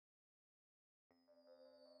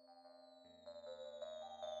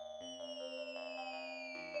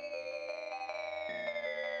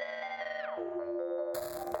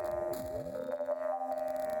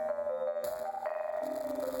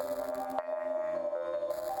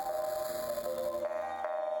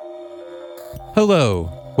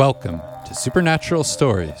Hello, welcome to Supernatural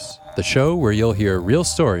Stories, the show where you'll hear real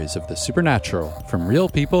stories of the supernatural from real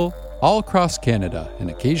people all across Canada and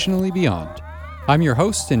occasionally beyond. I'm your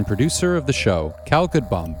host and producer of the show, Cal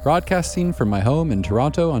Goodbaum, broadcasting from my home in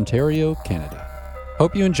Toronto, Ontario, Canada.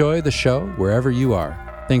 Hope you enjoy the show wherever you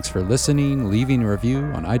are. Thanks for listening, leaving a review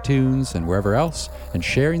on iTunes and wherever else, and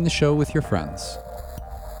sharing the show with your friends.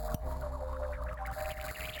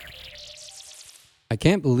 I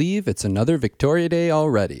can't believe it's another Victoria Day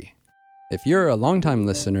already. If you're a longtime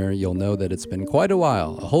listener, you'll know that it's been quite a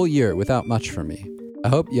while, a whole year without much from me. I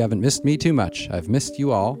hope you haven't missed me too much. I've missed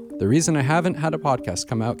you all. The reason I haven't had a podcast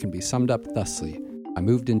come out can be summed up thusly. I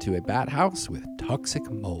moved into a bat house with toxic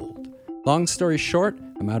mold. Long story short,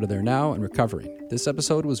 I'm out of there now and recovering. This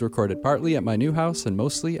episode was recorded partly at my new house and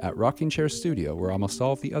mostly at Rocking Chair Studio, where almost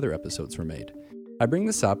all of the other episodes were made. I bring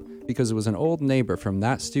this up because it was an old neighbor from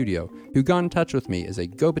that studio who got in touch with me as a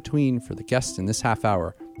go-between for the guest in this half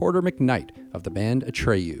hour, Porter McKnight of the band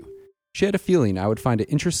Atreyu. She had a feeling I would find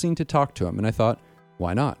it interesting to talk to him, and I thought,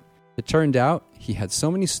 why not? It turned out he had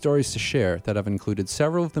so many stories to share that I've included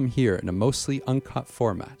several of them here in a mostly uncut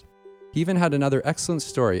format. He even had another excellent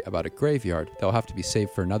story about a graveyard that will have to be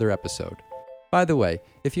saved for another episode. By the way,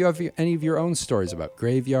 if you have any of your own stories about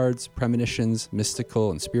graveyards, premonitions,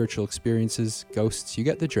 mystical and spiritual experiences, ghosts, you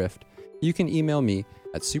get the drift, you can email me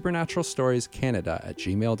at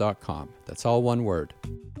supernaturalstoriescanada@gmail.com. That's all one word.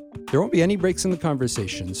 There won't be any breaks in the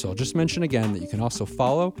conversation, so I'll just mention again that you can also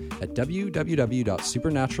follow at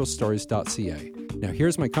www.supernaturalstories.ca. Now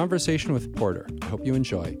here's my conversation with Porter. I hope you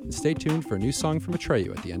enjoy, and stay tuned for a new song from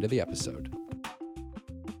Atreyu at the end of the episode.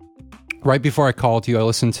 Right before I called you, I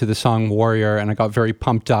listened to the song Warrior, and I got very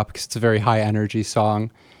pumped up because it's a very high-energy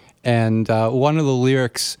song. And one of the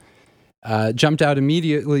lyrics jumped out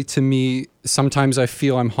immediately to me. Sometimes I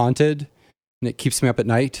feel I'm haunted, and it keeps me up at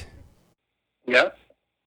night. Yeah.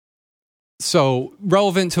 So,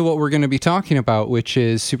 relevant to what we're going to be talking about, which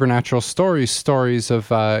is supernatural stories, stories of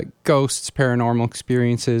ghosts, paranormal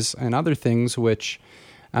experiences, and other things, which,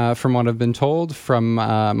 from what I've been told from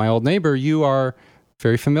my old neighbor, you are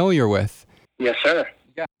very familiar with. Yes, sir.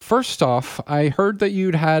 Yeah. First off, I heard that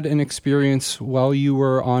you'd had an experience while you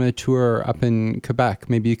were on a tour up in Quebec.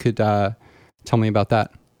 Maybe you could tell me about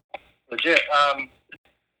that. Legit.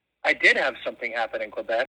 I did have something happen in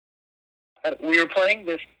Quebec. We were playing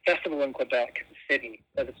this festival in Quebec City.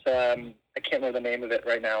 It's I can't remember the name of it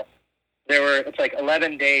right now. It's like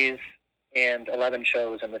 11 days and 11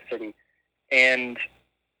 shows in the city. And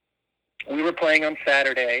we were playing on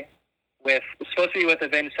Saturday. It was supposed to be with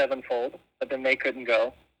Avenged Sevenfold, but then they couldn't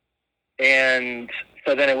go. And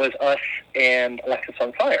so then it was us and Alexis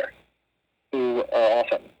on Fire, who are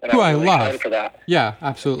awesome. And who I was really love. excited for that. Yeah,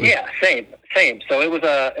 absolutely. Yeah, same. So it was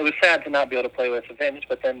sad to not be able to play with Avenged,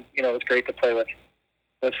 but then, it was great to play with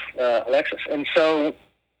Alexis. And so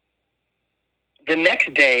the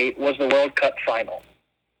next day was the World Cup final.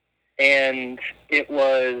 And it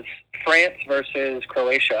was France versus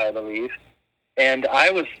Croatia, I believe. And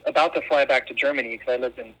I was about to fly back to Germany because I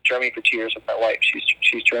lived in Germany for 2 years with my wife.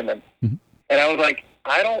 She's German. Mm-hmm. And I was like,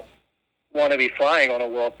 I don't want to be flying on a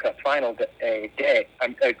World Cup final day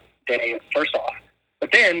first off.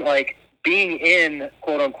 But then, being in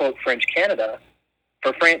quote-unquote French Canada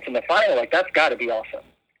for France in the final, that's got to be awesome.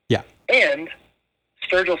 Yeah. And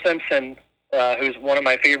Sturgill Simpson, who's one of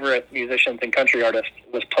my favorite musicians and country artists,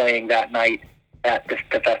 was playing that night at the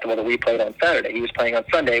festival that we played on Saturday. He was playing on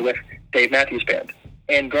Sunday with Dave Matthews Band.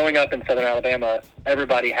 And growing up in Southern Alabama,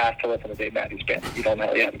 everybody has to listen to Dave Matthews Band. You don't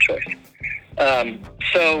really have a choice.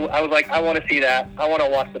 So I was like, I want to see that. I want to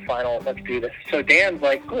watch the final. Let's do this. So Dan's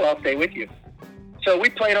like, cool, I'll stay with you. So we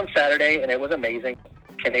played on Saturday, and it was amazing.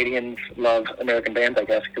 Canadians love American bands, I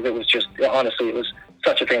guess, because it was just, honestly, it was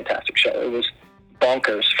such a fantastic show. It was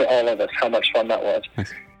bonkers for all of us how much fun that was.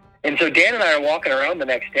 Nice. And so Dan and I are walking around the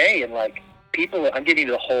next day, and people, I'm giving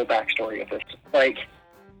you the whole backstory of this.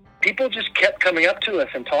 People just kept coming up to us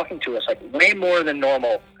and talking to us, way more than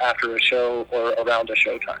normal after a show or around a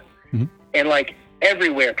show time. Mm-hmm. And,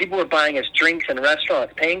 everywhere. People were buying us drinks in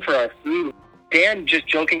restaurants, paying for our food. Dan just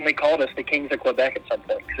jokingly called us the Kings of Quebec at some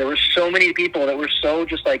point, because there were so many people that were so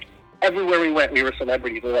just, everywhere we went, we were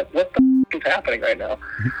celebrities. We were like, what the is happening right now?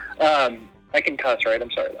 I can cuss, right?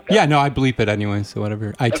 I'm sorry about that. Yeah, no, I bleep it anyway, so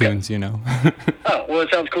whatever. iTunes, okay. Oh, well,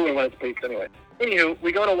 it sounds cooler when it's bleeped anyway. Anywho,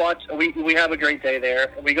 we go to watch, we have a great day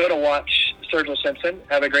there. We go to watch Sturgill Simpson,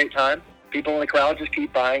 have a great time. People in the crowd just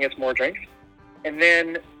keep buying us more drinks. And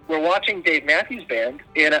then we're watching Dave Matthews Band,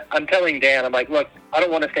 and I'm telling Dan, I'm like, look, I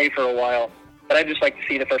don't want to stay for a while, but I'd just like to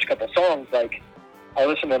see the first couple songs. I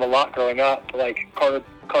listened to them a lot growing up.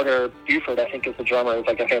 Carter Buford, I think, is the drummer.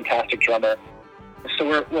 He's a fantastic drummer. So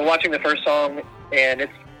we're watching the first song, and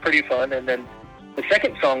it's pretty fun. And then the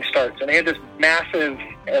second song starts, and they had this massive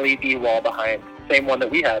LED wall behind, same one that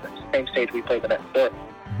we had, same stage we played the night before.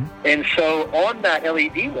 Mm-hmm. And so on that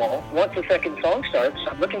LED wall, once the second song starts,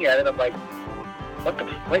 I'm looking at it, I'm like, what the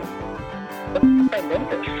I know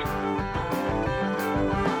this.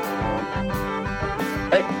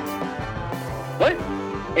 Like, what?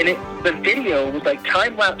 And the video was like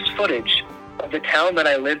time-lapse footage of the town that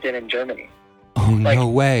I lived in Germany. Oh, like, no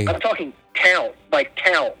way. I'm talking town, like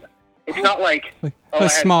town. It's not like a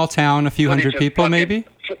small town, a few hundred people, maybe?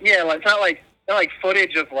 Yeah, it's not like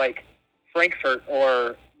footage of like Frankfurt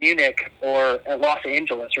or Munich or Los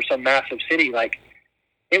Angeles or some massive city. Like,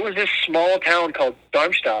 it was this small town called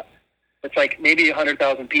Darmstadt. It's like maybe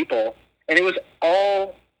 100,000 people, and it was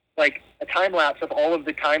all like a time lapse of all of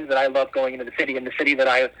the times that I loved going into the city, and the city that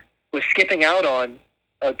I was skipping out on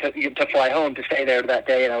to fly home to stay there that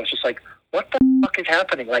day. And I was just like, what the fuck is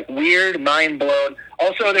happening? Like, weird, mind blown.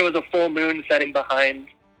 Also, there was a full moon setting behind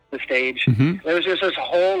the stage. Mm-hmm. There was just this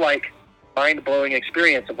whole like mind blowing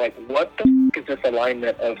experience of like, what the fuck is this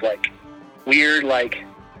alignment of like weird, like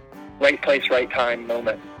right place, right time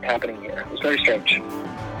moment happening here? It was very strange.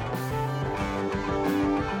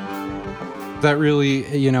 That really,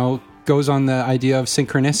 goes on the idea of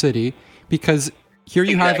synchronicity, because here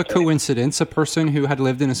you have a coincidence, a person who had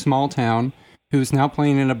lived in a small town who's now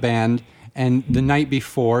playing in a band, and the night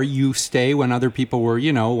before you stay when other people were,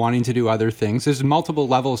 wanting to do other things. There's multiple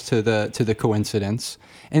levels to the coincidence,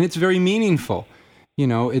 and it's very meaningful.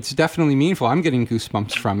 It's definitely meaningful. I'm getting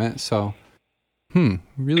goosebumps from it. So,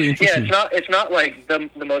 really interesting. Yeah, it's not like the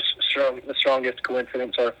strongest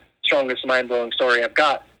coincidence or strongest mind blowing story I've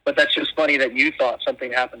got. But that's just funny that you thought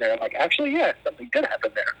something happened there. I'm like, actually, yeah, something did happen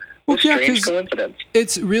there. Well, yeah, strange coincidence.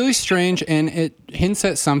 It's really strange, and it hints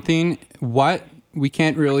at something. What we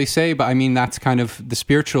can't really say, but I mean, that's kind of the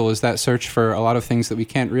spiritual, is that search for a lot of things that we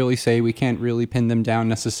can't really say. We can't really pin them down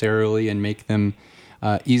necessarily and make them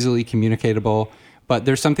easily communicatable. But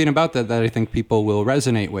there's something about that I think people will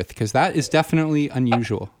resonate with, because that is definitely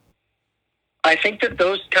unusual. I think that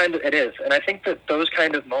it is. And I think that those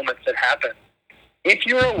kind of moments that happen, if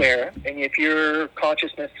you're aware and if your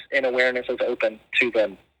consciousness and awareness is open to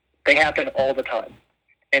them, they happen all the time.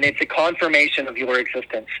 And it's a confirmation of your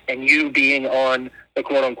existence and you being on the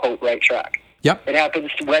quote-unquote right track. Yep. It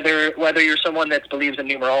happens whether you're someone that believes in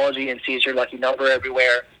numerology and sees your lucky number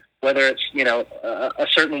everywhere, whether it's, a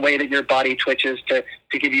certain way that your body twitches to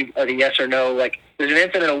give you the yes or no. Like, there's an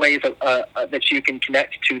infinite ways that you can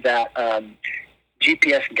connect to that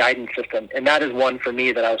GPS guidance system. And that is one for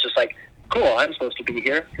me that I was just like, cool, I'm supposed to be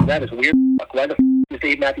here. That is weird. Why the is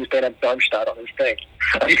Dave Matthews Band at Darmstadt on his thing?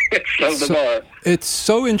 It's so bizarre. It's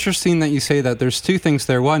so interesting that you say that. There's two things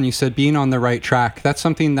there. One, you said being on the right track. That's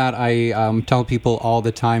something that I tell people all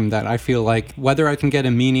the time, that I feel like whether I can get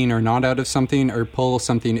a meaning or not out of something or pull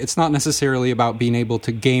something, it's not necessarily about being able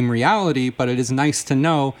to game reality, but it is nice to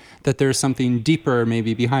know that there's something deeper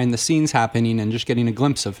maybe behind the scenes happening and just getting a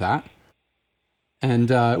glimpse of that. And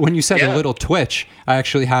when you said a little twitch, I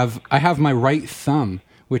have my right thumb,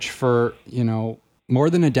 which for, more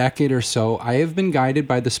than a decade or so, I have been guided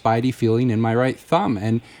by the spidey feeling in my right thumb.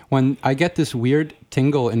 And when I get this weird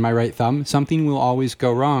tingle in my right thumb, something will always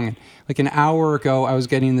go wrong. Like an hour ago, I was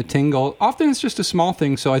getting the tingle. Often it's just a small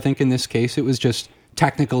thing. So I think in this case, it was just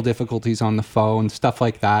technical difficulties on the phone, stuff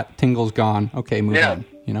like that. Tingle's gone. Okay, move on,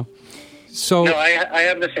 So no, I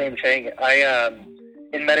have the same thing.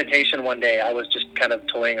 In meditation one day, I was just kind of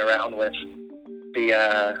toying around with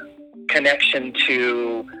the connection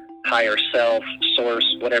to higher self, source,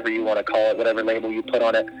 whatever you want to call it, whatever label you put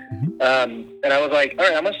on it. Mm-hmm. And I was like, all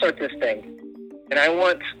right, I'm going to start this thing. And I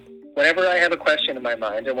want, whenever I have a question in my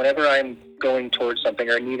mind and whenever I'm going towards something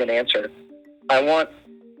or need an answer, I want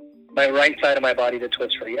my right side of my body to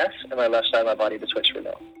twitch for yes and my left side of my body to twitch for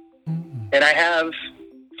no. Mm-hmm. And I have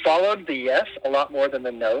followed the yes a lot more than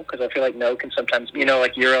the no, because I feel like no can sometimes,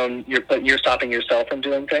 like you're stopping yourself from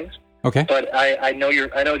doing things. Okay. But I know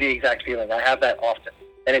the exact feeling. I have that often,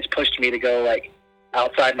 and it's pushed me to go like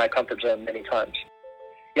outside my comfort zone many times.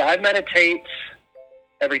 Yeah, I meditate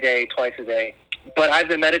every day, twice a day, but I've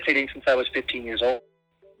been meditating since I was 15 years old.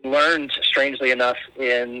 Learned, strangely enough,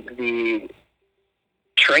 in the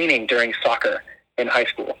training during soccer in high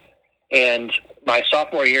school. And my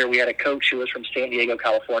sophomore year, we had a coach who was from San Diego,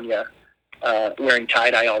 California, wearing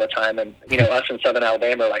tie-dye all the time. And, us in Southern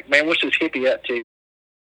Alabama are like, man, what's this hippie up to?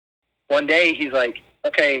 One day, he's like,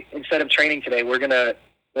 okay, instead of training today, we're gonna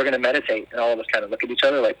meditate. And all of us kind of look at each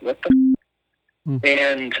other like, what the f-?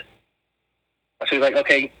 And so he's like,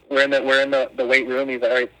 okay, we're in the weight room. He's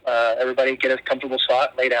like, all right, everybody get a comfortable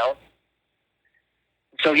spot, lay down.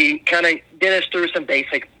 So he kind of did us through some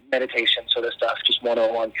basic meditation sort of stuff, just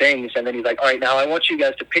 101 things. And then he's like, all right, now I want you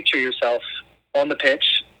guys to picture yourself on the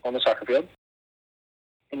pitch, on the soccer field,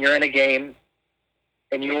 and you're in a game,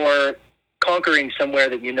 and you're conquering somewhere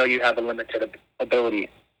that you know you have a limited ability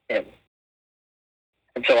in.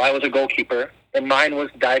 And so I was a goalkeeper, and mine was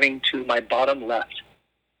diving to my bottom left.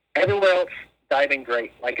 Everywhere else, diving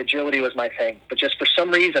great. Like agility was my thing. But just for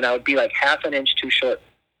some reason, I would be like half an inch too short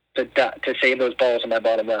to save those balls in my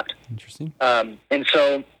bottom left. Interesting. And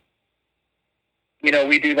so, you know,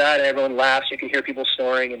 we do that, and everyone laughs. You can hear people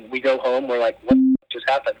snoring, and we go home. We're like, what just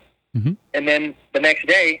happened? Mm-hmm. And then the next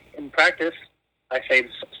day in practice, I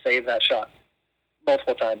save that shot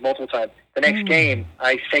multiple times. The next game,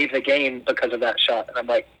 I save the game because of that shot. And I'm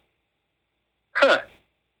like,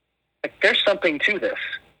 like, there's something to this.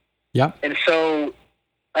 Yeah. And so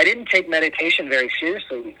I didn't take meditation very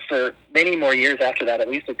seriously for many more years after that, at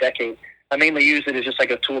least a decade. I mainly used it as just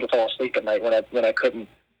like a tool to fall asleep at night when I couldn't.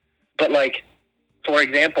 But like, for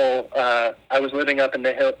example, I was living up in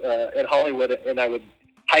the hill in Hollywood, and I would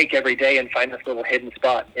hike every day and find this little hidden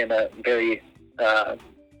spot in a very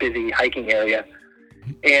busy hiking area.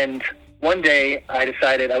 And one day I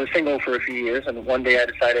decided, I was single for a few years, and one day I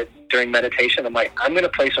decided during meditation, I'm like, I'm going to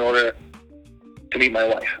place an order to meet my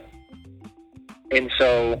wife. And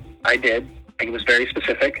so I did. It was very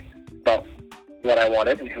specific about what I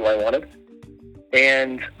wanted and who I wanted.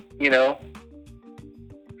 And, you know,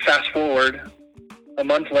 fast forward, a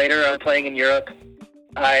month later, I'm playing in Europe.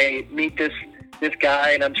 I meet this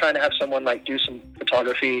guy, and I'm trying to have someone like do some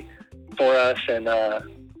photography for us. And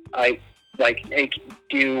I like, hey,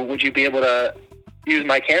 would you be able to use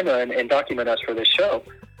my camera and document us for this show?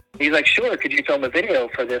 He's like, sure. Could you film a video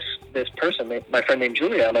for this person, my friend named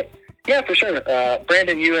Julia? I'm like, yeah, for sure.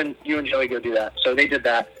 Brandon, you and Joey go do that. So they did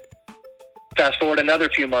that. Fast forward another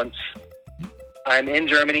few months. I'm in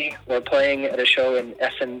Germany. We're playing at a show in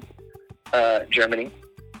Essen, Germany.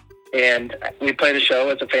 And we played a show.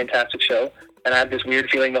 It's a fantastic show. And I had this weird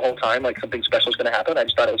feeling the whole time, like something special is going to happen. I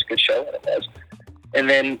just thought it was a good show, and it was. And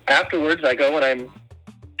then afterwards, I go and I'm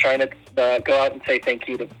trying to go out and say thank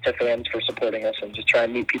you to fans for supporting us, and just try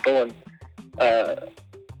and meet people and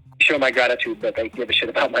show my gratitude that they give a shit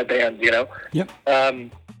about my band, you know? Yep.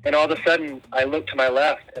 And all of a sudden, I look to my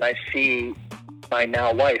left, and I see my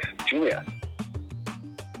now wife, Julia.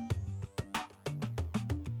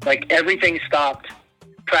 Like, everything stopped.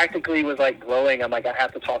 Practically was like glowing. I'm like, I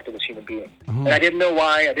have to talk to this human being. And I didn't know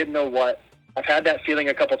why. I didn't know what. I've had that feeling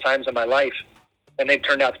a couple times in my life, and they've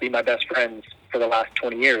turned out to be my best friends for the last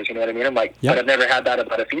 20 years. You know what I mean? I'm like, but I've never had that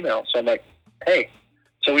about a female. So I'm like, hey.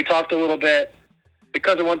 So we talked a little bit.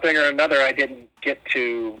 Because of one thing or another, I didn't get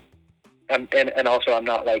to, and also I'm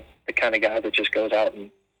not like the kind of guy that just goes out and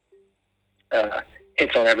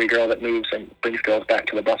hits on every girl that moves and brings girls back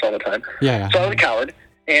to the bus all the time. Yeah. So I was a coward,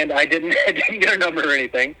 and I didn't get her number or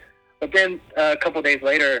anything. But then a couple days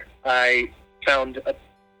later, I found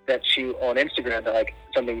that she on Instagram, that like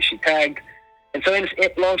something she tagged. And so,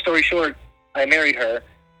 long story short, I married her,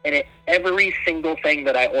 and every single thing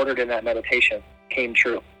that I ordered in that meditation came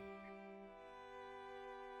true.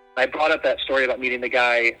 I brought up that story about meeting the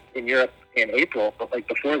guy in Europe in April, but like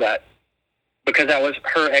before that, because that was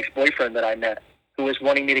her ex-boyfriend that I met, who was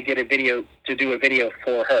wanting me to do a video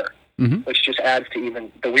for her, which just adds to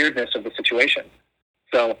even the weirdness of the situation.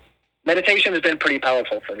 So meditation has been pretty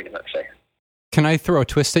powerful for me, let's say. Can I throw a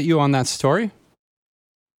twist at you on that story?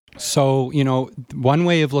 So, you know, one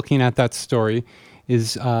way of looking at that story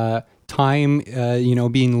is time,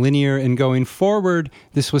 being linear and going forward.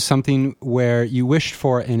 This was something where you wished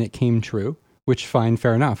for and it came true, which fine,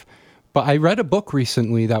 fair enough. But I read a book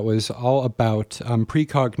recently that was all about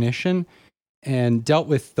precognition and dealt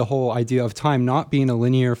with the whole idea of time not being a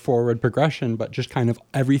linear forward progression, but just kind of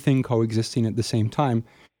everything coexisting at the same time.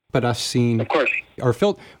 But us seeing, of course, our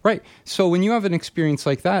filter, right? So when you have an experience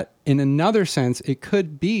like that, in another sense, it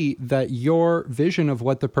could be that your vision of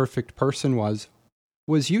what the perfect person was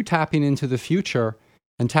you tapping into the future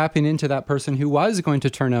and tapping into that person who was going to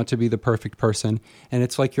turn out to be the perfect person. And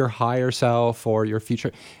it's like your higher self or your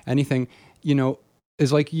future, anything,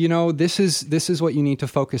 is like, this is what you need to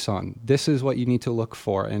focus on. This is what you need to look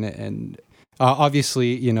for. And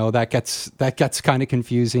obviously, that gets kind of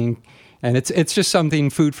confusing. And it's just something,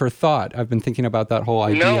 food for thought. I've been thinking about that whole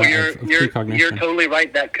idea of precognition. You're totally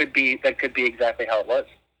right. That could be exactly how it was.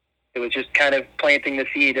 It was just kind of planting the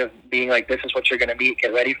seed of being like, this is what you're going to meet.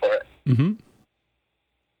 Get ready for it. Mm-hmm.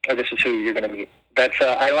 Or this is who you're going to meet. That's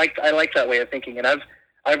I like that way of thinking. And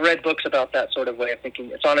I've read books about that sort of way of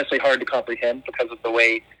thinking. It's honestly hard to comprehend because of the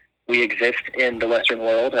way we exist in the Western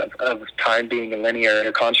world of time being a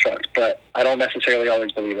linear construct, but I don't necessarily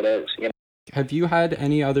always believe it is. You know? Have you had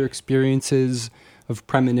any other experiences of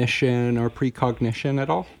premonition or precognition at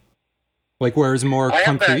all? Like where it's more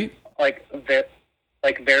concrete? Like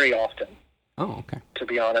very often. Oh, okay. To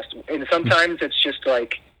be honest. And sometimes it's just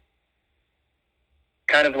like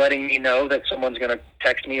kind of letting me know that someone's going to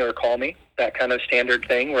text me or call me. That kind of standard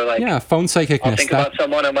thing where like... Yeah, phone psychicness. I'll think about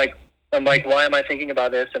someone, I'm like, why am I thinking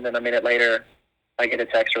about this? And then a minute later, I get a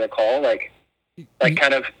text or a call, like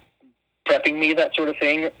kind of prepping me, that sort of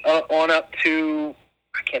thing, on up to...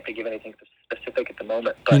 I can't think of anything specific at the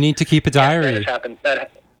moment. But you need to keep a diary. That has happened.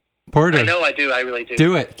 Porter. I know I do. I really do.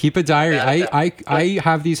 Do it. Keep a diary. I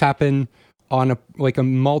have these happen on a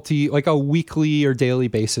weekly or daily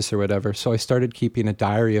basis or whatever. So I started keeping a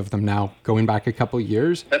diary of them now, going back a couple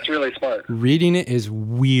years. That's really smart. Reading it is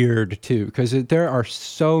weird too, because there are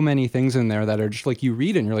so many things in there that are just like you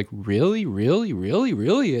read it and you're like, really, really, really,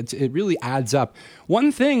 really? It really adds up.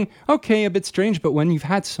 One thing, okay, a bit strange, but when you've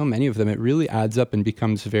had so many of them, it really adds up and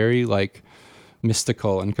becomes very like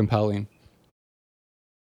mystical and compelling.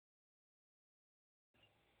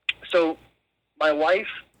 So my wife,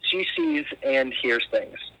 she sees and hears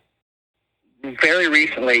things. Very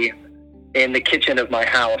recently, in the kitchen of my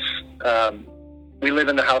house, we live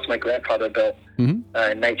in the house my grandfather built in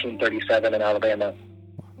 1937 in Alabama.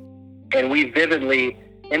 And we vividly,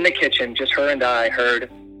 in the kitchen, just her and I, heard,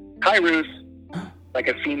 "Hi, Ruth," like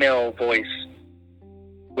a female voice,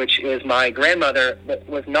 which is my grandmother that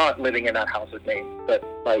was not living in that house with me, but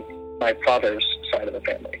like my father's side of the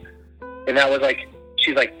family. And that was like,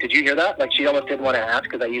 she's like, "Did you hear that?" Like, she almost didn't want to ask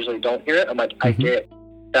because I usually don't hear it. I'm like, I did.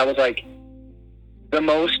 That was like the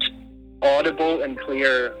most audible and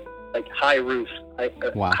clear, like, "Hi, Ruth."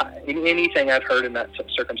 Wow. Anything I've heard in that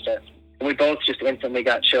circumstance. And we both just instantly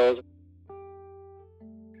got chills.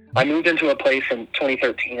 I moved into a place in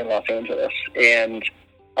 2013 in Los Angeles, and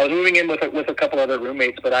I was moving in with a couple other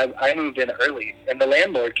roommates, but I moved in early, and the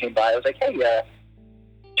landlord came by. I was like, "Hey,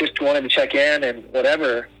 just wanted to check in and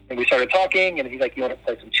whatever." And we started talking, and he's like, "You want to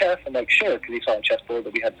play some chess?" I'm like, "Sure," because he saw a chessboard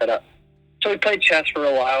that we had set up. So we played chess for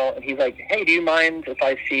a while, and he's like, "Hey, do you mind if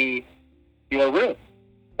I see your room?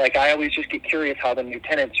 Like, I always just get curious how the new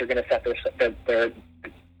tenants are going to set their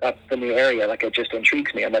up the new area. Like, it just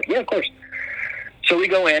intrigues me." I'm like, "Yeah, of course." So we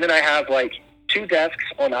go in, and I have, like, 2 desks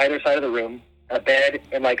on either side of the room, a bed,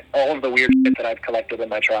 and, like, all of the weird shit that I've collected in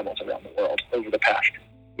my travels around the world over the past,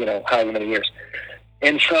 however many years.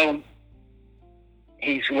 And so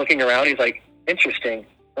he's looking around. He's like, "Interesting."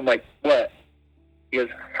 I'm like, "What?" He goes,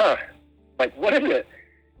 "Huh." I'm like, "What is it?"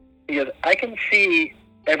 He goes, "I can see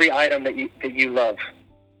every item that you love."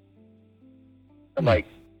 I'm like,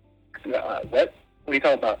 "What? What are you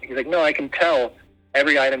talking about?" He's like, "No, I can tell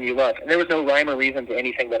every item you love." And there was no rhyme or reason to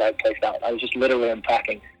anything that I placed out. I was just literally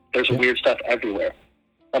unpacking. There's weird stuff everywhere.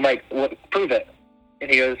 I'm like, "What? Prove it." And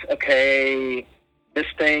he goes, "Okay, this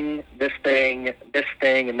thing, this thing, this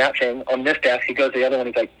thing, and that thing on this desk." He goes to the other one.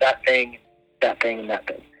 He's like, "That thing, and that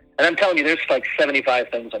thing." And I'm telling you, there's like 75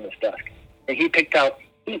 things on this desk. And he picked out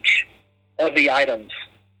each of the items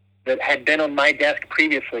that had been on my desk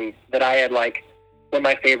previously that I had like were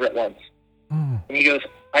my favorite ones. And he goes,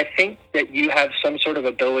 "I think that you have some sort of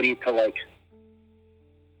ability to like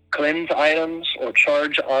cleanse items or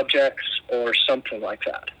charge objects or something like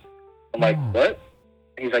that." I'm like, "What?"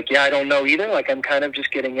 He's like, "Yeah, I don't know either. Like, I'm kind of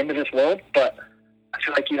just getting into this world, but I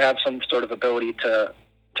feel like you have some sort of ability to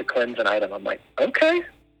cleanse an item." I'm like, okay.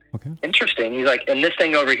 Interesting. He's like, "And this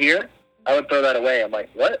thing over here, I would throw that away." I'm like,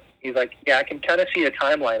 "What?" He's like, "Yeah, I can kind of see a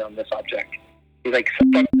timeline on this object." He's like,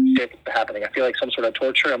 "Some fucking shit is happening. I feel like some sort of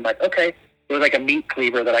torture." I'm like, "Okay." It was like a meat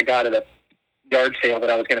cleaver that I got at a yard sale that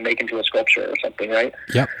I was going to make into a sculpture or something, right?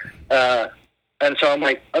 Yep. And so I'm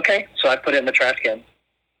like, okay. So I put it in the trash can.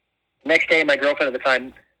 Next day, my girlfriend at the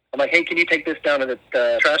time, I'm like, "Hey, can you take this down to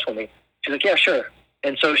the trash for me?" She's like, "Yeah, sure."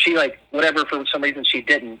 And so she, like, whatever, for some reason she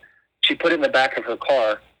didn't, she put it in the back of her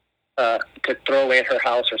car to throw away at her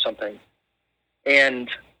house or something. And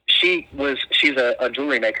she's a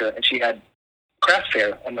jewelry maker, and she had craft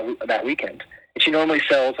fair on that weekend. And she normally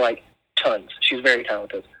sells, like, tons. She's very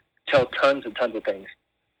talented. Sells tons and tons of things.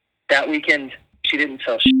 That weekend, she didn't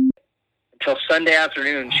sell shit. Until Sunday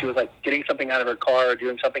afternoon, she was, like, getting something out of her car or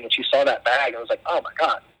doing something, and she saw that bag, and was like, "Oh, my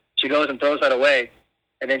God." She goes and throws that away,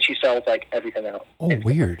 and then she sells, like, everything out. Oh,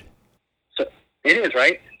 weird. So it is,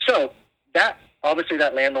 right? So obviously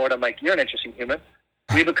that landlord, I'm like, "You're an interesting human."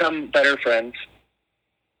 We become better friends.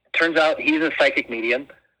 Turns out he's a psychic medium.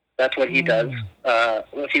 That's what he does.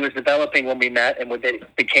 What he was developing when we met and when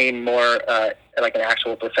it became more like an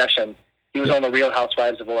actual profession, he was on the Real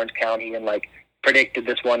Housewives of Orange County and, like, predicted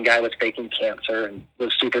this one guy was faking cancer and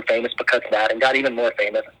was super famous because of that, and got even more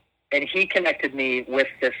famous. And he connected me with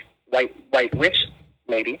this white witch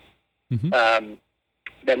lady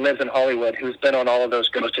that lives in Hollywood, who's been on all of those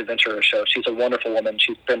Ghost Adventurer shows. She's a wonderful woman.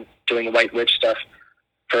 She's been doing white witch stuff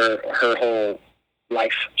for her whole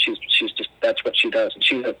life. She's just, that's what she does. And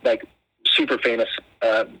she's a like super famous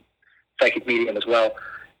psychic medium as well.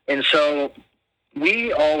 And so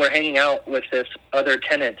we all were hanging out with this other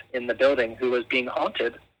tenant in the building who was being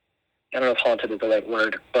haunted. I don't know if haunted is the right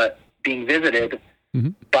word, but being visited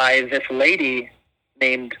by this lady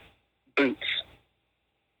named Boots.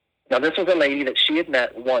 Now, this was a lady that she had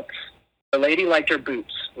met once. The lady liked her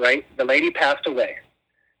boots, right? The lady passed away.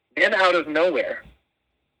 Then out of nowhere,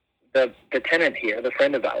 the tenant here, the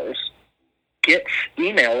friend of ours, gets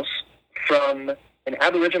emails from an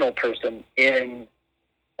Aboriginal person in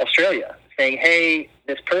Australia saying, hey,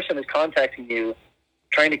 this person is contacting you,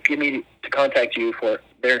 trying to get me to contact you for,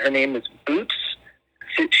 her name is Boots.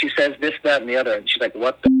 She says this, that, and the other. And she's like,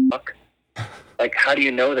 what the fuck? Like, how do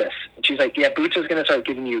you know this? And she's like, yeah, Boots is going to start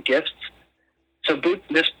giving you gifts. So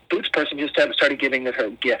this Boots person just started giving her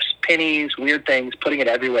gifts, pennies, weird things, putting it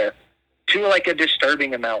everywhere, to like a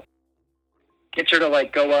disturbing amount. Gets her to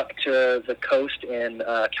like go up to the coast in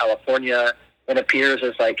California and appears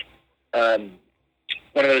as like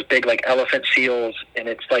one of those big like elephant seals. And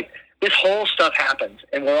it's like this whole stuff happens.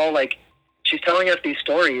 And we're all like, she's telling us these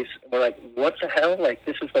stories. And we're like, what the hell? Like,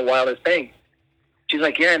 this is the wildest thing. She's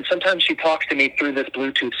like, yeah, and sometimes she talks to me through this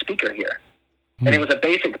Bluetooth speaker here. And it was a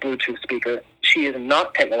basic Bluetooth speaker. She is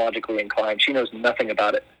not technologically inclined. She knows nothing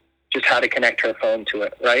about it, just how to connect her phone to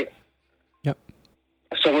it, right? Yep.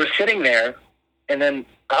 So we're sitting there, and then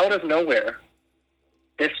out of nowhere,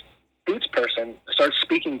 this Boots person starts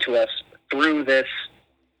speaking to us through this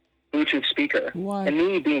Bluetooth speaker. What? And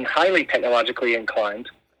me, being highly technologically inclined,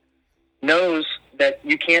 knows that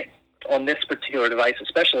you can't, on this particular device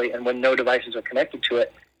especially, and when no devices are connected to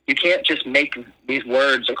it, you can't just make these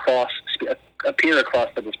words appear across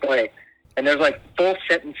the display. And there's like full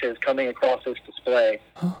sentences coming across this display.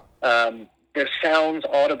 There's sounds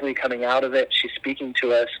audibly coming out of it. She's speaking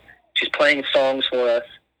to us. She's playing songs for us.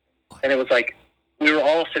 And it was like, we were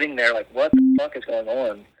all sitting there like, what the fuck is going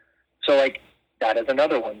on? So like, that is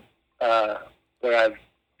another one where I've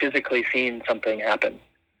physically seen something happen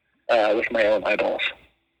with my own eyeballs.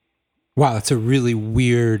 Wow, that's a really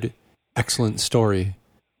weird, excellent story.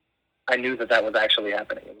 I knew that was actually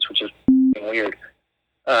happening, which is weird.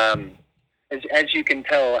 As you can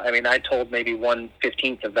tell, I mean, I told maybe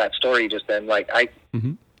 1/15 of that story just then. Like, I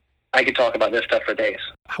could talk about this stuff for days.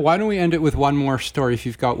 Why don't we end it with one more story? If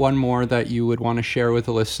you've got one more that you would want to share with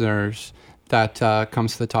the listeners that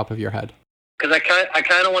comes to the top of your head. Because I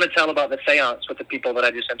kind of want to tell about the seance with the people that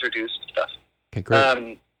I just introduced and stuff. Okay,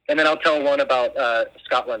 great. And then I'll tell one about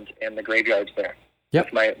Scotland and the graveyards there.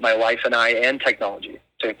 Yep. With my wife and I, and technology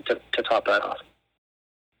to top that off.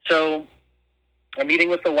 So I'm meeting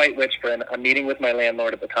with the White Witch friend. I'm meeting with my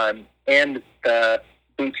landlord at the time, and the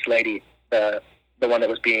Boots lady, the one that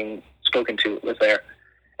was being spoken to, was there,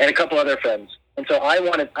 and a couple other friends. And so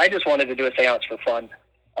I just wanted to do a seance for fun.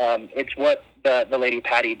 It's what the lady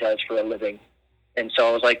Patty does for a living. And so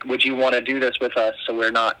I was like, would you want to do this with us so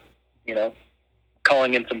we're not,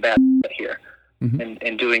 calling in some bad here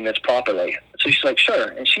and doing this properly? So she's like, sure.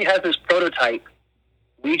 And she has this prototype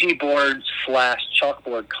Ouija board /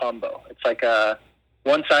 chalkboard combo. It's like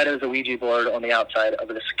one side is a Ouija board on the outside of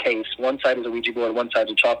this case. One side is a Ouija board, one side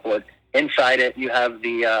is a chalkboard. Inside it, you have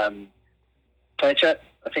the planchette,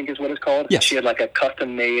 I think is what it's called. Yes. She had like a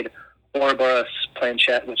custom-made Ouroboros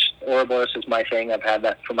planchette, which Ouroboros is my thing. I've had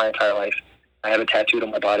that for my entire life. I have it tattooed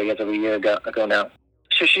on my body as of a year ago now.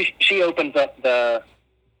 So she opens up the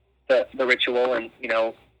ritual, and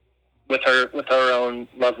with her own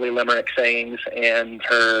lovely limerick sayings and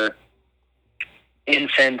her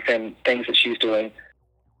incense and things that she's doing.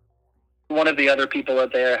 One of the other people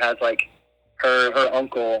out there has like her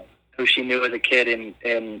uncle, who she knew as a kid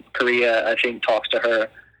in Korea, I think, talks to her.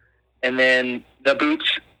 And then the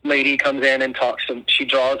Boots lady comes in and talks to, she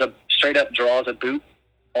straight up draws a boot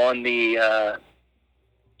on the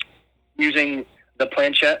using the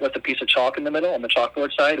planchette with a piece of chalk in the middle. On the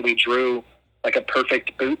chalkboard side, we drew like a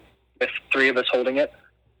perfect boot with three of us holding it,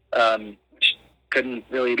 which couldn't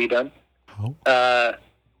really be done. Oh.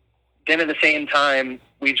 Then at the same time,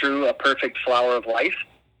 we drew a perfect flower of life,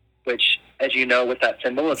 which, as you know, with that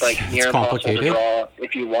symbol, is like near impossible to draw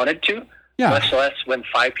if you wanted to. Yeah. Much less when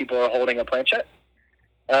 5 people are holding a planchette.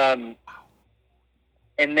 And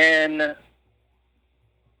then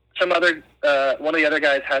some other one of the other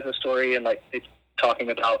guys has a story, and like it's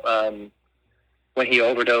talking about when he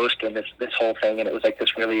overdosed and this whole thing, and it was like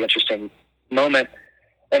this really interesting moment.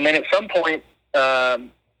 And then at some point,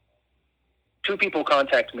 two people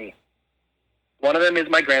contact me. One of them is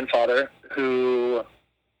my grandfather, who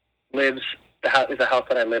is the house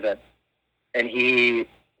that I live in, and he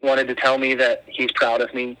wanted to tell me that he's proud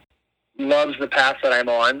of me, loves the path that I'm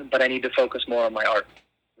on, but I need to focus more on my art,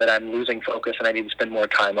 that I'm losing focus and I need to spend more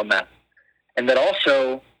time on that. And that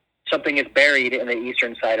also something is buried in the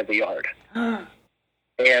eastern side of the yard.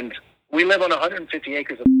 And we live on 150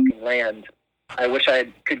 acres of land. I wish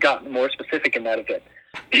I could gotten more specific in that a bit.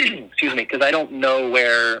 Excuse me, because I don't know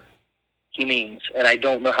where he means, and I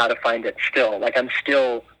don't know how to find it still. Like, I'm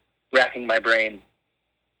still racking my brain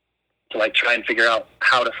to, like, try and figure out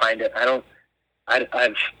how to find it.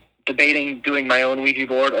 I've debating doing my own Ouija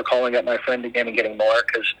board or calling up my friend again and getting more,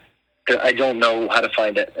 because I don't know how to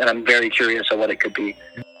find it, and I'm very curious of what it could be.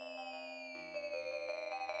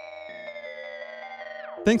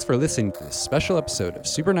 Thanks for listening to this special episode of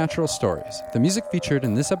Supernatural Stories. The music featured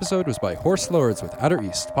in this episode was by Horse Lords with Outer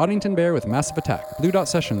East, Poddington Bear with Massive Attack, Blue Dot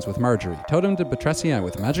Sessions with Marjorie, Totem de Batrescien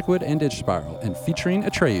with Magic Wood and Edge Spiral, and featuring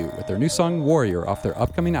Atreyu with their new song Warrior off their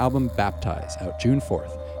upcoming album Baptize, out June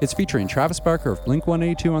 4th. It's featuring Travis Barker of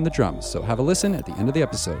Blink-182 on the drums, so have a listen at the end of the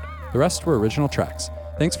episode. The rest were original tracks.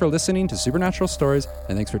 Thanks for listening to Supernatural Stories,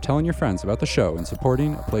 and thanks for telling your friends about the show and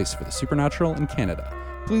supporting a place for the supernatural in Canada.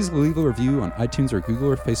 Please leave a review on iTunes or Google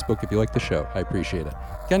or Facebook if you like the show. I appreciate it.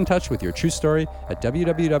 Get in touch with your true story at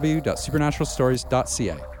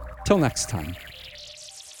www.supernaturalstories.ca. Till next time.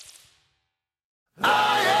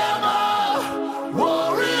 I am a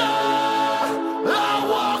warrior. I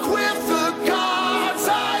walk with the gods.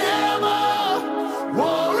 I am a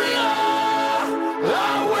warrior.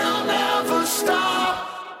 I will never stop.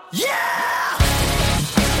 Yeah!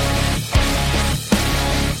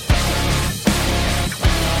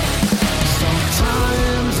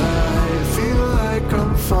 Sometimes I feel like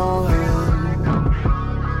I'm falling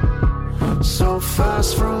so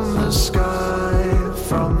fast from the sky,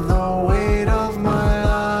 from the weight of my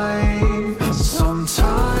life.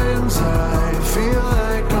 Sometimes I feel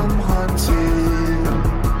like I'm hunted.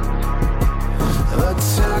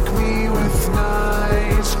 Attack me with knives.